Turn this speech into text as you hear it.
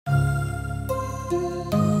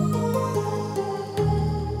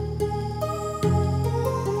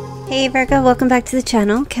Hey Virgo, welcome back to the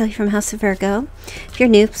channel. Kelly from House of Virgo. If you're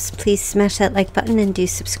new, please smash that like button and do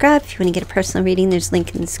subscribe. If you want to get a personal reading, there's a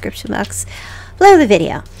link in the description box below the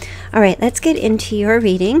video. Alright, let's get into your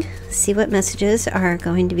reading. See what messages are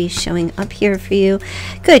going to be showing up here for you.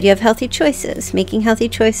 Good, you have healthy choices. Making healthy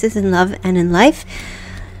choices in love and in life.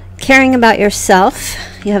 Caring about yourself.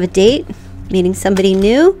 You have a date. Meeting somebody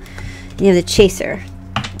new. And you have the chaser.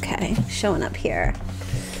 Okay, showing up here.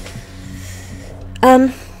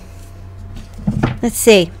 Let's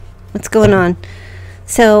see what's going on.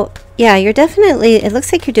 So yeah, you're definitely, it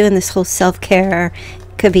looks like you're doing this whole self-care.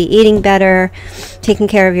 Could be eating better, taking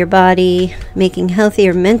care of your body, making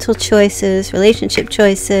healthier mental choices, relationship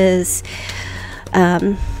choices,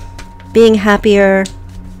 being happier.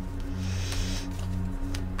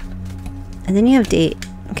 And then you have date.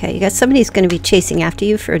 Okay, you got somebody who's going to be chasing after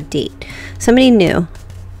you for a date. Somebody new.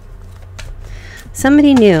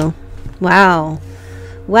 Somebody new. Wow.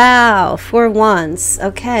 Wow, 4 wands.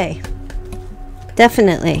 Okay.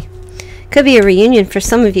 Definitely. Could be a reunion for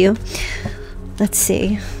some of you. Let's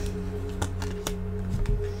see.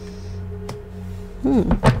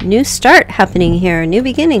 New start happening here. New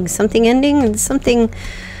beginning. Something ending and something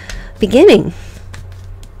beginning.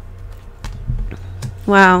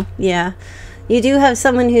 Wow. Yeah. You do have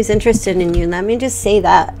someone who's interested in you. Let me just say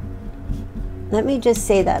that. Let me just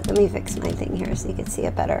say that. Let me fix my thing here so you can see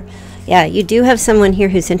it better. Yeah, you do have someone here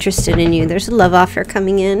who's interested in you. There's a love offer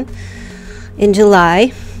coming in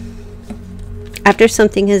July. After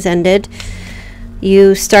something has ended,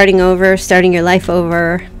 you starting over, starting your life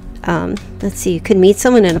over. Let's see, you could meet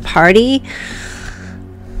someone at a party.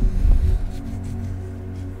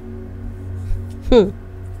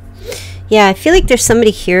 Yeah, I feel like there's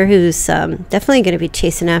somebody here who's definitely going to be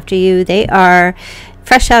chasing after you. They are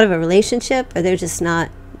fresh out of a relationship, or they're just not,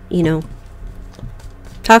 you know,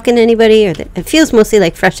 talking to anybody, or it feels mostly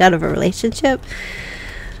like fresh out of a relationship,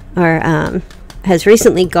 or has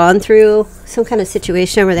recently gone through some kind of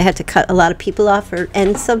situation where they had to cut a lot of people off or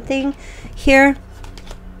end something here.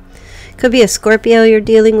 Could be a Scorpio you're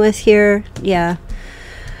dealing with here. Yeah,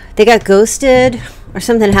 they got ghosted or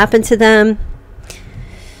something happened to them.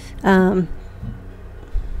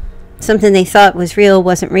 Something they thought was real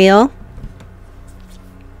wasn't real.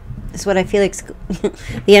 Is what I feel like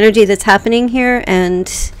the energy that's happening here. And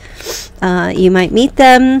you might meet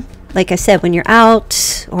them, like I said, when you're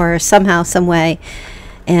out or somehow, some way,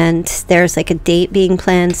 and there's like a date being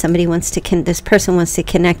planned. Somebody wants to this person wants to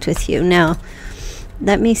connect with you. Now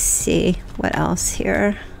let me see what else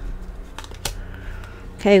here.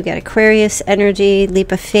 Okay, we've got Aquarius energy,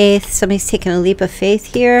 leap of faith. Somebody's taking a leap of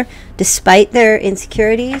faith here despite their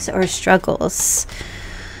insecurities or struggles.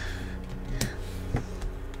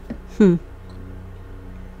 They're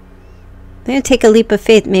going to take a leap of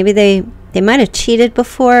faith. Maybe they might have cheated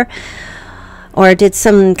before or did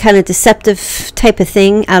some kind of deceptive type of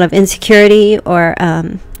thing out of insecurity, or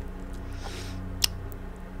out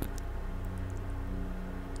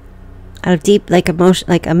of deep like emotion,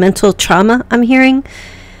 like a mental trauma I'm hearing,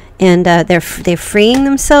 and they're freeing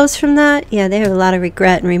themselves from that. Yeah, they have a lot of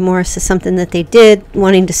regret and remorse of something that they did,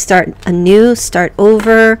 wanting to start anew, start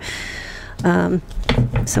over.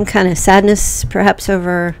 Some kind of sadness perhaps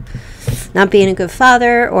over not being a good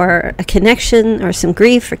father, or a connection, or some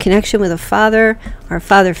grief or connection with a father or a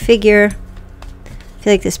father figure. I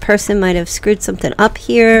feel like this person might have screwed something up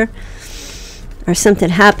here, or something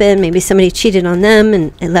happened. Maybe somebody cheated on them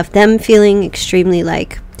and it left them feeling extremely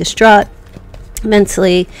like distraught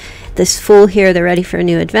mentally. This Fool here, they're ready for a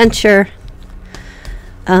new adventure.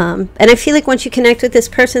 And I feel like once you connect with this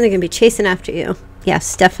person, they're going to be chasing after you.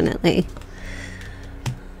 Yes, definitely.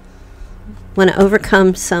 Want to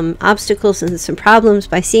overcome some obstacles and some problems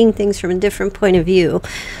by seeing things from a different point of view.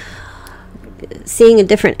 Seeing a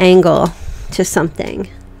different angle to something.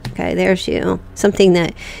 Okay, there's you. Something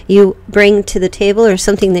that you bring to the table, or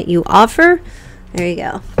something that you offer. There you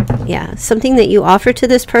go. Yeah, something that you offer to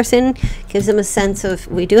this person gives them a sense of,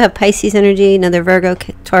 we do have Pisces energy, another Virgo,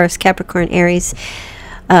 Taurus, Capricorn, Aries.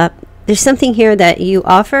 There's something here that you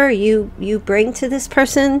offer, you bring to this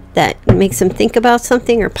person that makes them think about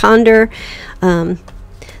something or ponder.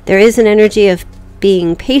 There is an energy of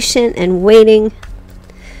being patient and waiting,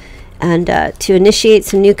 and to initiate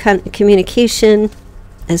some new communication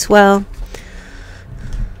as well,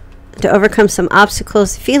 to overcome some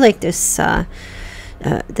obstacles. I feel like this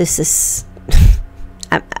is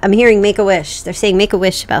I'm hearing make a wish. They're saying make a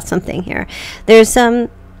wish about something here. There's I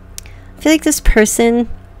feel like this person,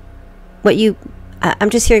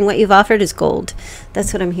 I'm just hearing what you've offered is gold.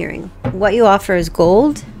 That's what I'm hearing. What you offer is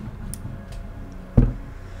gold.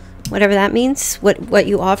 whatever that means. What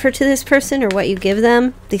you offer to this person or what you give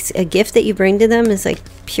them, a gift that you bring to them is like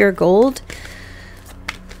pure gold,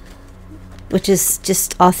 which is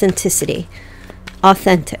just authenticity.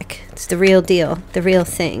 Authentic. It's the real deal, the real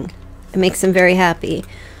thing. It makes them very happy.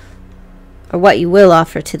 Or what you will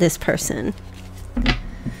offer to this person.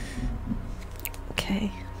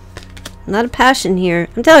 Okay. A lot of passion here.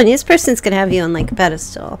 I'm telling you, this person's going to have you on like a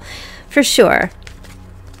pedestal. For sure.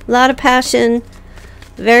 A lot of passion.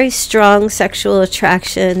 Very strong sexual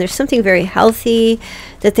attraction. There's something very healthy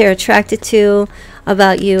that they're attracted to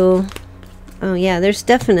about you. Oh yeah, there's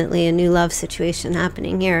definitely a new love situation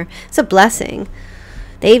happening here. It's a blessing.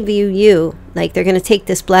 They view you like they're going to take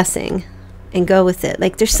this blessing and go with it.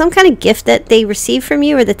 Like there's some kind of gift that they receive from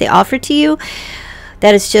you or that they offer to you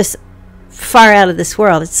that is just far out of this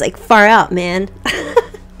world. It's like far out, man.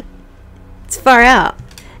 It's far out.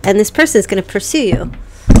 And this person is going to pursue you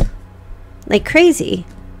like crazy.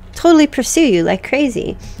 Totally pursue you like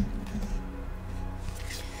crazy.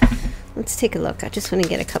 Let's take a look. I just want to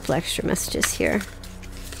get a couple extra messages here.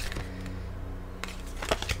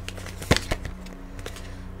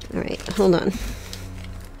 All right, hold on.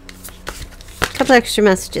 A couple extra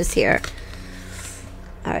messages here.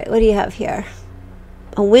 All right, what do you have here?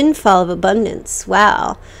 A windfall of abundance.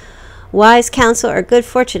 Wow. Wise counsel or good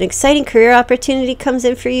fortune. Exciting career opportunity comes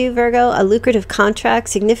in for you, Virgo. A lucrative contract.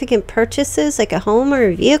 Significant purchases like a home or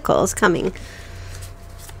a vehicle is coming.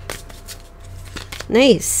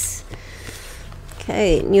 Nice.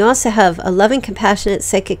 Okay, and you also have a loving, compassionate,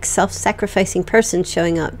 psychic, self-sacrificing person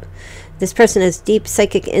showing up. This person has deep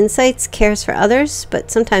psychic insights, cares for others,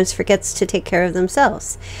 but sometimes forgets to take care of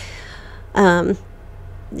themselves. The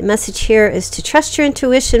message here is to trust your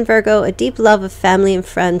intuition, Virgo, a deep love of family and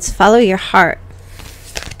friends. Follow your heart.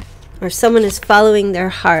 Or someone is following their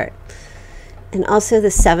heart. And also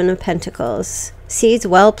the Seven of Pentacles. Seeds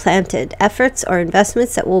well planted. Efforts or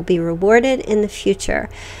investments that will be rewarded in the future.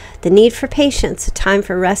 The need for patience, a time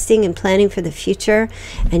for resting and planning for the future,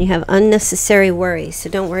 and you have unnecessary worry, so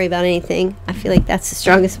don't worry about anything. I feel like that's the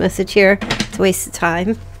strongest message here. It's a waste of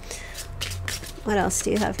time. What else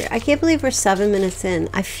do you have here? I can't believe we're 7 minutes in.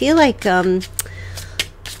 I feel like my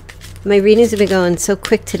readings have been going so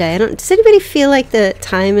quick today. Does anybody feel like the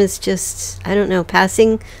time is just, I don't know,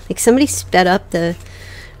 passing? Like somebody sped up the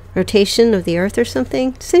rotation of the earth or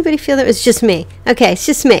something? Does anybody feel that? It's just me. Okay, it's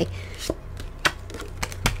just me.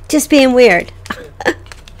 Just being weird. All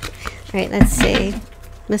right, let's see.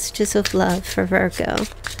 Messages of love for Virgo.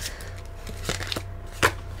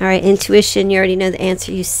 All right, intuition. You already know the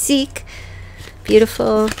answer you seek.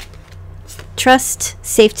 Beautiful. Trust.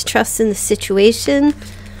 Safe to trust in the situation.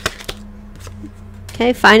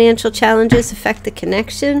 Okay, financial challenges affect the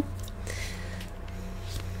connection.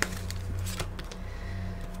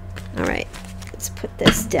 All right, let's put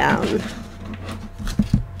this down.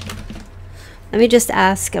 Let me just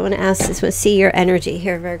ask. I want to ask this. I want to see your energy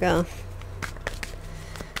here, Virgo.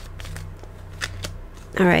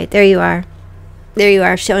 All right, there you are. There you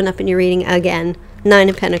are, showing up in your reading again. 9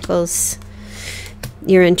 of Pentacles.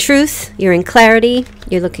 You're in truth. You're in clarity.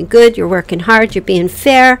 You're looking good. You're working hard. You're being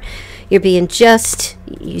fair. You're being just.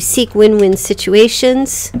 You seek win-win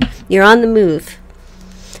situations. You're on the move.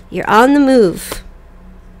 You're on the move.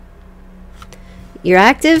 You're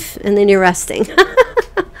active, and then you're resting.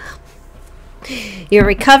 You're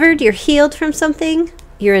recovered, you're healed from something,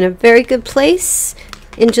 you're in a very good place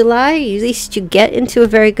in July. At least you get into a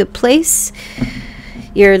very good place.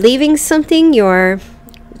 You're leaving something, you're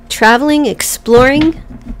traveling, exploring,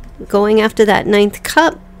 going after that 9th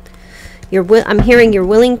cup. I'm hearing you're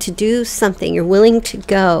willing to do something, you're willing to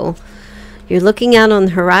go. You're looking out on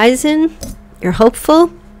the horizon, you're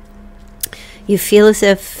hopeful. You feel as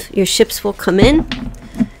if your ships will come in.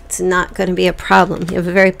 It's not going to be a problem. You have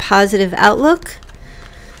a very positive outlook.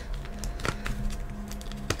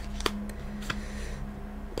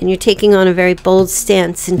 And you're taking on a very bold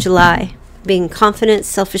stance in July. Being confident,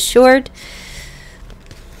 self-assured,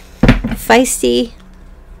 feisty,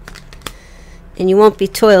 and you won't be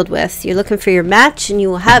toiled with. You're looking for your match, and you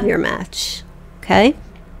will have your match. Okay?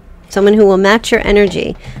 Someone who will match your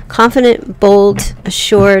energy. Confident, bold,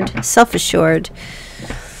 assured, self-assured,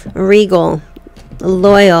 regal,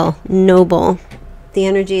 loyal, noble, the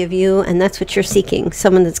energy of you, and that's what you're seeking,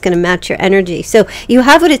 someone that's going to match your energy. So you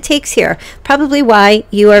have what it takes here. Probably why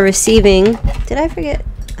you are receiving, did I forget?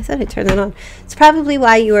 I thought I turned that on. It's probably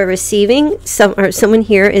why you are receiving, someone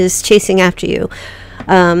here is chasing after you.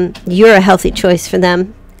 You're a healthy choice for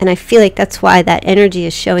them, and I feel like that's why that energy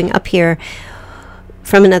is showing up here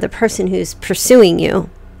from another person who's pursuing you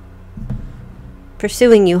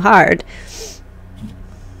hard.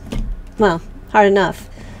 Well, hard enough.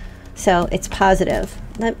 So it's positive.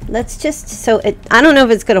 Let's just, so I don't know if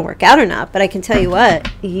it's going to work out or not, but I can tell you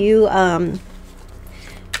what, you're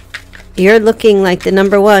looking like the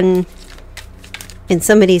number one in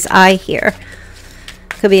somebody's eye here.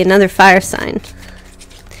 Could be another fire sign.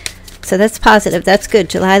 So that's positive. That's good.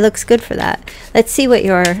 July looks good for that. Let's see what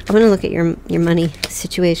I'm going to look at your money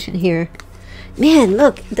situation here. Man,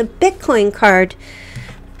 look, the Bitcoin card,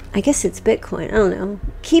 I guess it's Bitcoin, I don't know,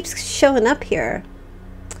 keeps showing up here.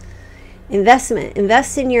 Investment.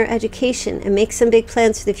 Invest in your education and make some big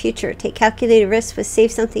plans for the future. Take calculated risks, but save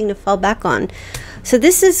something to fall back on. So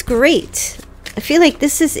this is great. I feel like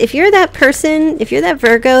this is, if you're that person, if you're that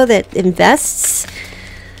Virgo that invests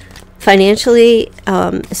financially,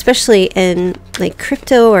 especially in like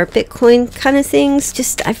crypto or Bitcoin kind of things,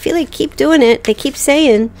 just, I feel like keep doing it. They keep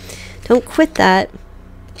saying, don't quit that.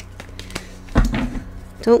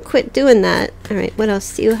 Don't quit doing that. All right, what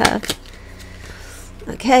else do you have?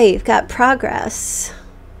 Okay, you've got progress.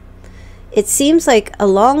 It seems like a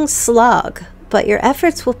long slog, but your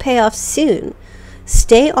efforts will pay off soon.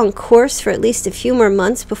 Stay on course for at least a few more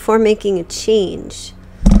months before making a change.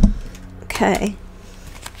 Okay.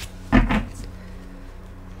 And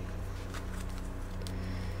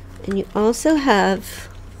you also have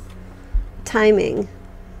timing.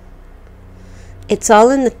 It's all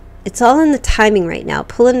in the timing right now.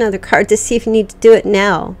 Pull another card to see if you need to do it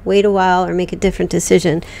now. Wait a while or make a different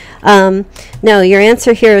decision. No, your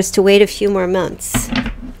answer here is to wait a few more months.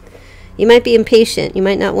 You might be impatient. You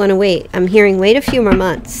might not want to wait. I'm hearing wait a few more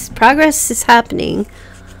months. Progress is happening.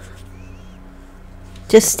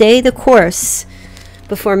 Just stay the course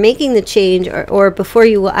before making the change, or before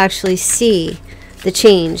you will actually see the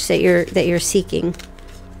change that you're seeking.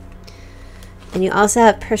 And you also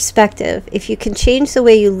have perspective. If you can change the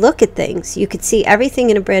way you look at things, you could see everything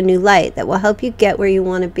in a brand new light that will help you get where you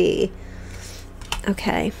want to be.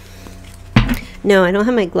 Okay. No, I don't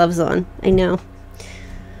have my gloves on. I know.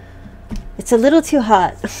 It's a little too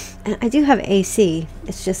hot. I do have AC.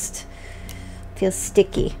 It's just feels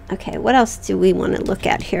sticky. Okay, what else do we want to look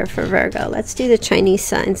at here for Virgo? Let's do the Chinese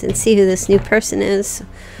signs and see who this new person is.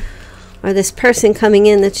 Or this person coming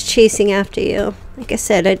in that's chasing after you. Like I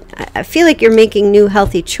said, I feel like you're making new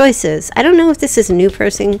healthy choices. I don't know if this is a new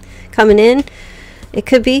person coming in. It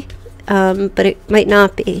could be, but it might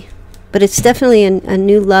not be. But it's definitely a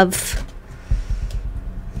new love.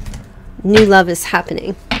 New love is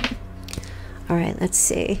happening. All right, let's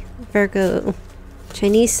see. Virgo,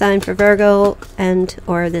 Chinese sign for Virgo and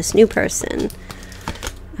or this new person.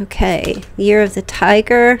 Okay, year of the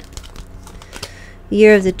tiger.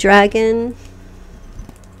 Year of the dragon,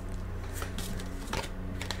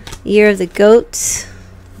 year of the goat,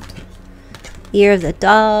 year of the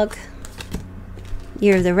dog,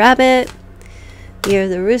 year of the rabbit, year of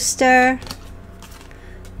the rooster,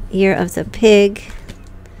 year of the pig,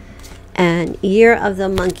 and year of the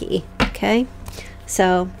monkey. Okay,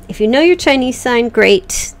 so if you know your Chinese sign,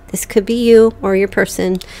 great. This could be you or your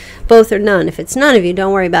person, both or none. If it's none of you,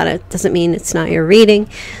 don't worry about it. Doesn't mean it's not your reading.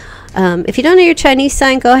 If you don't know your Chinese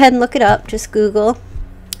sign, go ahead and look it up. Just Google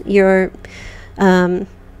your the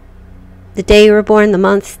day you were born, the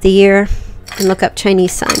month, the year, and look up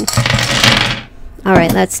Chinese sign. All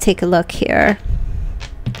right, let's take a look here.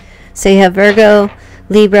 So you have Virgo,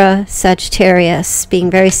 Libra, Sagittarius being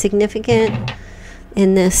very significant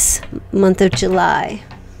in this month of July.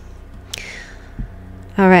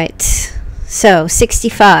 All right, so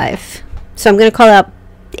 65. So I'm going to call out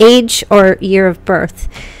age or year of birth.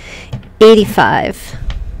 85,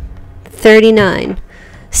 39,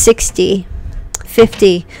 60,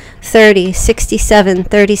 50, 30, 67,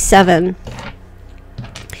 37,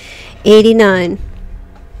 89,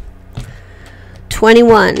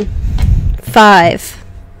 21, 5,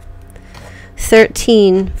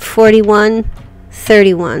 13, 41,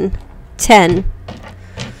 31, 10,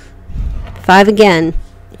 5 again.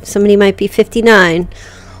 Somebody might be 59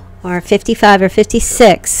 or 55 or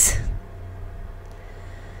 56.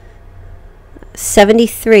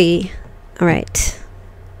 73. All right.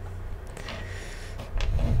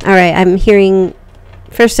 All right, I'm hearing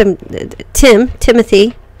first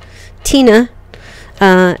Timothy, Tina,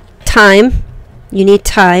 time. You need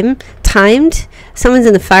time. Timed. Someone's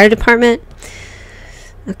in the fire department.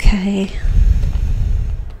 Okay.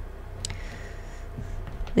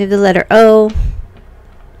 We have the letter O.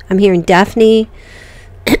 I'm hearing Daphne,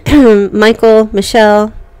 Michael,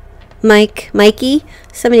 Michelle, Mike, Mikey.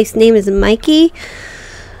 Somebody's name is Mikey.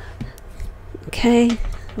 Okay.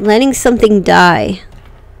 Letting something die.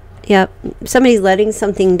 Yep. Somebody's letting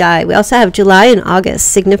something die. We also have July and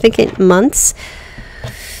August. Significant months.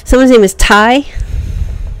 Someone's name is Ty.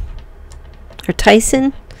 Or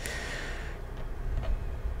Tyson.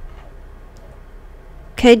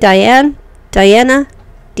 Okay, Diana. Deanna.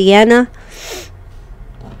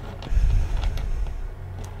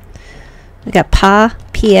 We got Pa.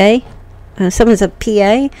 Someone's a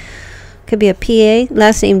PA. Could be a PA.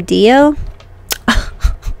 Last name Dio.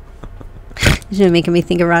 This is making me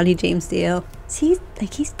think of Ronnie James Dio. See,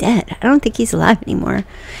 like he's dead. I don't think he's alive anymore.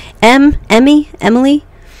 Emily.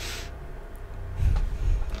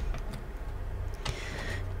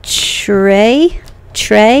 Trey.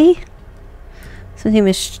 Something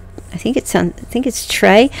was. I think it's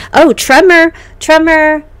Trey. Oh, Tremor.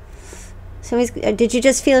 Did you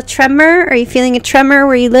just feel a tremor? Are you feeling a tremor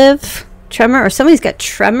where you live? Tremor, or somebody's got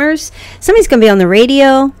tremors. Somebody's gonna be on the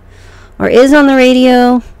radio, or is on the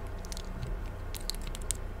radio.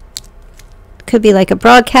 Could be like a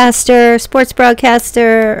broadcaster, sports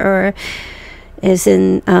broadcaster, or is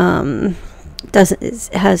in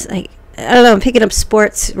has like, I don't know. I'm picking up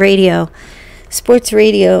sports radio.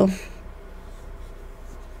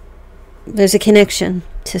 There's a connection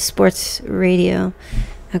to sports radio.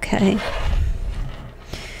 Okay.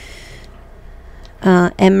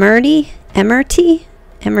 Emerty.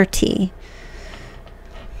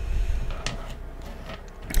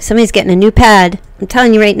 Somebody's getting a new pad. I'm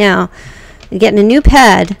telling you right now. You're getting a new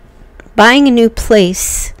pad. Buying a new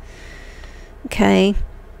place. Okay.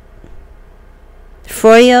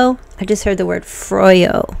 Froyo. I just heard the word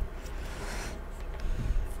Froyo.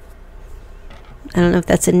 I don't know if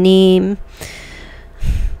that's a name.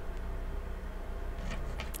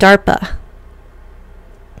 DARPA.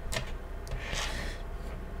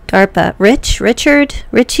 Richard,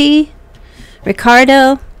 Richie,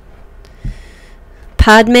 Ricardo,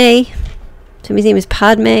 Padme. Somebody's name is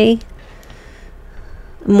Padme.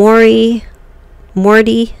 Morty,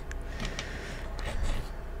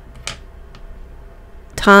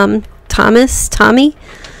 Tommy,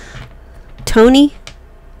 Tony.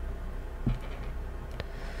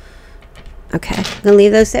 Okay, I'm gonna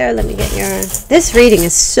leave those there. Let me get your. This reading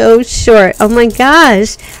is so short. Oh my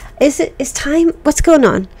gosh, is time? What's going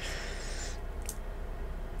on?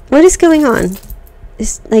 What is going on?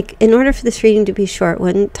 Is like, in order for this reading to be short,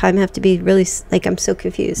 wouldn't time have to be really like? I'm so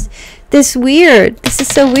confused. This is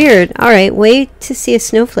so weird. All right, wait to see a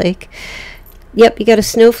snowflake. Yep, you got a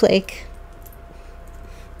snowflake.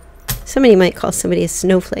 Somebody might call somebody a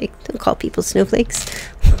snowflake. Don't call people snowflakes.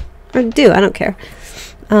 Or do, I don't care.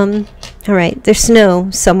 All right, there's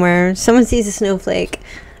snow somewhere. Someone sees a snowflake.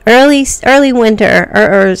 Early winter,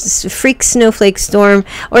 or freak snowflake storm,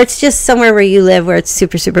 or it's just somewhere where you live where it's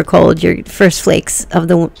super, super cold. Your first flakes of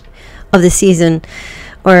the season,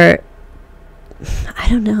 or I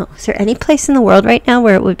don't know. Is there any place in the world right now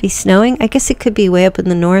where it would be snowing? I guess it could be way up in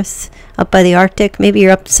the north, up by the Arctic. Maybe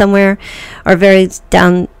you're up somewhere, or very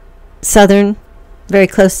down southern, very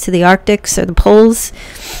close to the Arctics or the poles.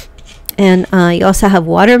 And you also have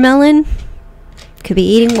watermelon. Could be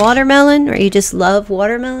eating watermelon, or you just love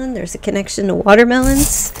watermelon. There's a connection to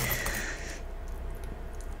watermelons.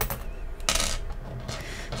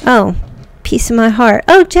 Oh, Piece of My Heart.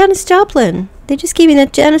 Oh, Janis Joplin. They just gave me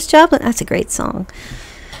that Janis Joplin. That's a great song.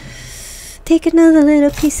 Take another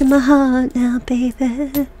little piece of my heart now,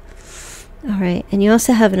 baby. All right, and you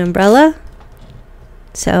also have an umbrella.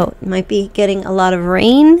 So you might be getting a lot of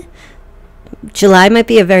rain. July might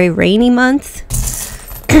be a very rainy month.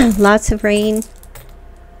 Lots of rain.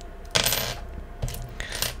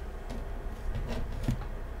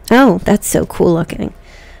 Oh, that's so cool looking.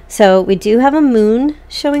 So we do have a moon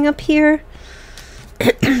showing up here.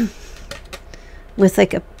 With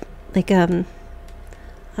like a I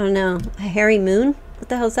don't know, a hairy moon. What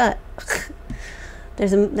the hell's that?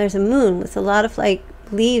 There's a moon with a lot of like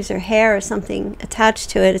leaves or hair or something attached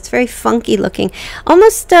to it. It's very funky looking.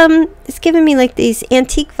 Almost it's giving me like these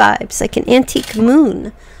antique vibes, like an antique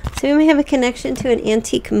moon. So we may have a connection to an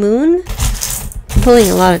antique moon. I'm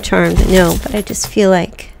pulling a lot of charms, I know, but I just feel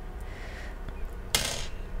like.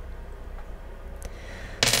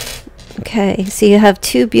 Okay, so you have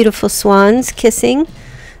two beautiful swans kissing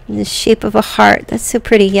in the shape of a heart. That's so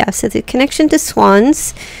pretty. Yeah, so the connection to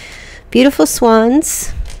swans, beautiful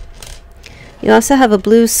swans. You also have a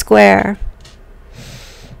blue square.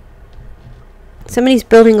 Somebody's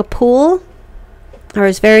building a pool, or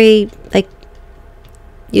is very like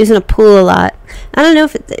using a pool a lot. I don't know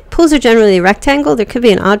if pools are generally a rectangle. There could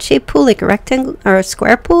be an odd shaped pool, like a rectangle or a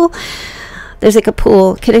square pool. There's like a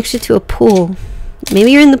pool, connection to a pool.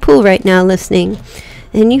 Maybe you're in the pool right now listening,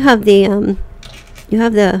 and you have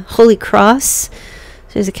the Holy Cross.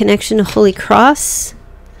 So there's a connection to Holy Cross,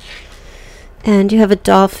 and you have a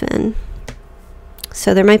dolphin.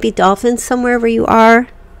 So there might be dolphins somewhere where you are,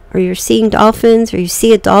 or you're seeing dolphins, or you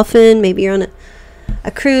see a dolphin. Maybe you're on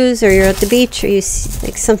a cruise, or you're at the beach, or you see,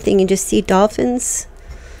 like something, you just see dolphins.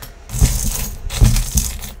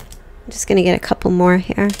 I'm just going to get a couple more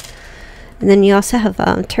here. And then you also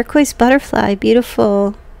have turquoise butterfly,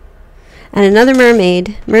 beautiful. And another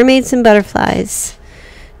mermaid, mermaids and butterflies.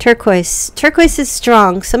 Turquoise. Turquoise is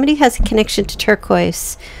strong. Somebody has a connection to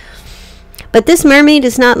turquoise. But this mermaid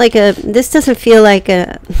is not like a, this doesn't feel like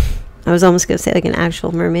a, I was almost going to say like an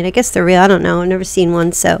actual mermaid. I guess they're real. I don't know. I've never seen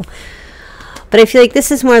one, so. But I feel like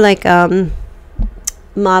this is more like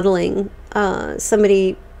modeling.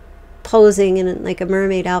 Somebody posing in like a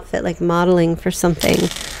mermaid outfit, like modeling for something.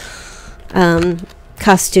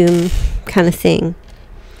 Costume kind of thing.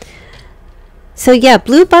 So yeah,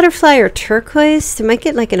 blue butterfly or turquoise. They might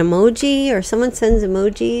get like an emoji, or someone sends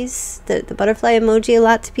emojis, the butterfly emoji, a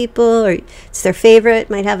lot to people, or it's their favorite,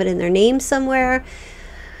 might have it in their name somewhere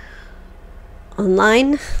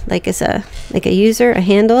online, like as a user, a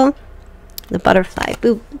handle. The butterfly.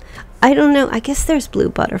 Blue. I don't know. I guess there's blue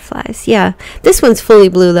butterflies. Yeah. This one's fully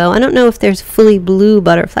blue, though. I don't know if there's fully blue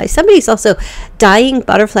butterflies. Somebody's also dyeing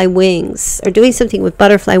butterfly wings, or doing something with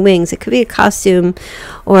butterfly wings. It could be a costume,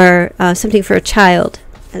 or something for a child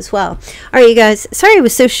as well. All right, you guys. Sorry it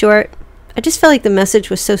was so short. I just felt like the message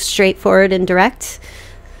was so straightforward and direct.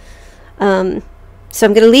 So I'm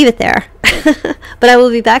going to leave it there. But I will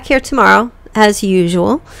be back here tomorrow, as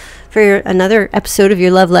usual, for another episode of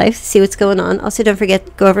Your Love Life, see what's going on. Also, don't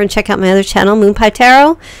forget, go over and check out my other channel, Moonpie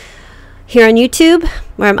Tarot, here on YouTube,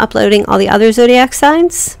 where I'm uploading all the other zodiac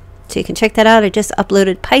signs. So you can check that out. I just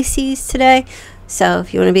uploaded Pisces today. So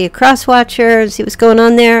if you want to be a cross-watcher and see what's going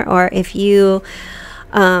on there, or if you,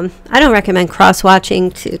 I don't recommend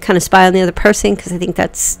cross-watching to kind of spy on the other person, because I think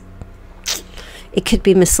it could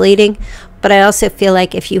be misleading. But I also feel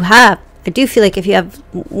like if you have, I do feel like if you have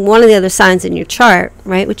one of the other signs in your chart,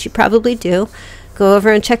 right, which you probably do, go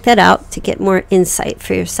over and check that out to get more insight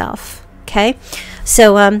for yourself. Okay?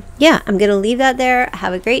 So, yeah, I'm going to leave that there.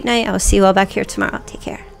 Have a great night. I will see you all back here tomorrow. Take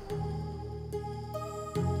care.